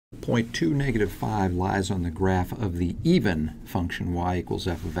Point 2, negative 5 lies on the graph of the even function y equals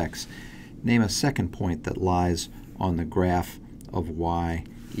f of x. Name a second point that lies on the graph of y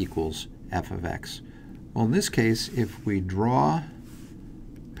equals f of x. Well, in this case, if we draw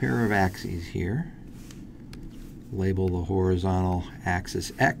a pair of axes here, label the horizontal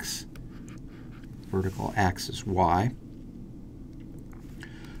axis x, vertical axis y,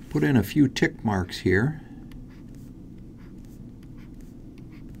 put in a few tick marks here,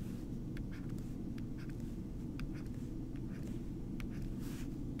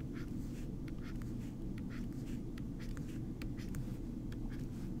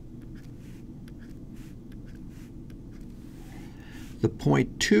 the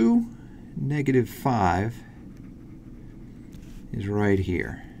point 2, negative 5 is right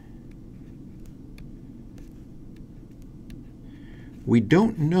here. We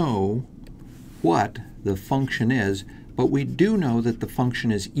don't know what the function is, but we do know that the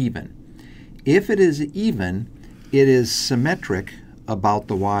function is even. If it is even, it is symmetric about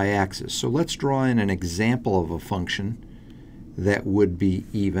the y-axis. So let's draw in an example of a function that would be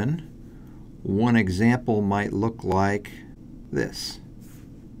even. One example might look like this.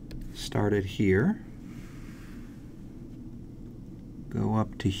 Start it here, go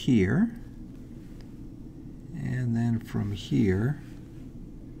up to here, and then from here,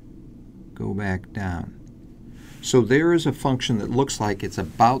 go back down. So there is a function that looks like it's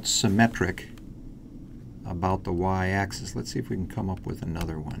about symmetric about the y-axis. Let's see if we can come up with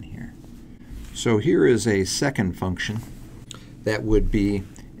another one here. So here is a second function that would be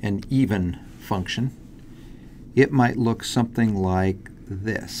an even function. It might look something like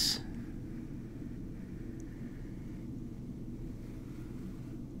this.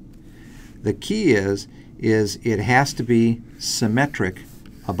 The key is it has to be symmetric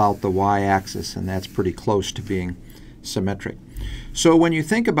about the y-axis, and that's pretty close to being symmetric. So when you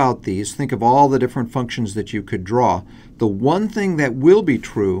think about these, think of all the different functions that you could draw. The one thing that will be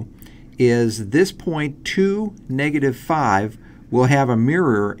true is this point 2, negative 5 will have a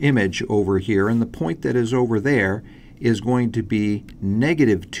mirror image over here, and the point that is over there is going to be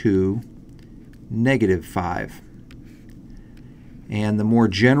negative 2, negative 5. And the more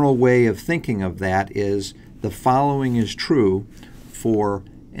general way of thinking of that is the following is true for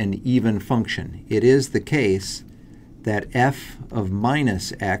an even function. It is the case that f of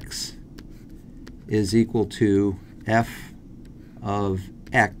minus x is equal to f of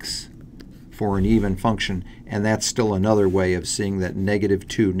x for an even function, and that's still another way of seeing that negative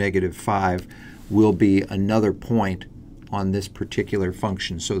 2, negative 5 will be another point on this particular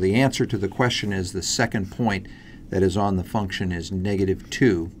function. So the answer to the question is the second point that is on the function is negative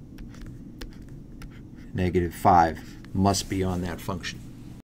 2, negative 5 must be on that function.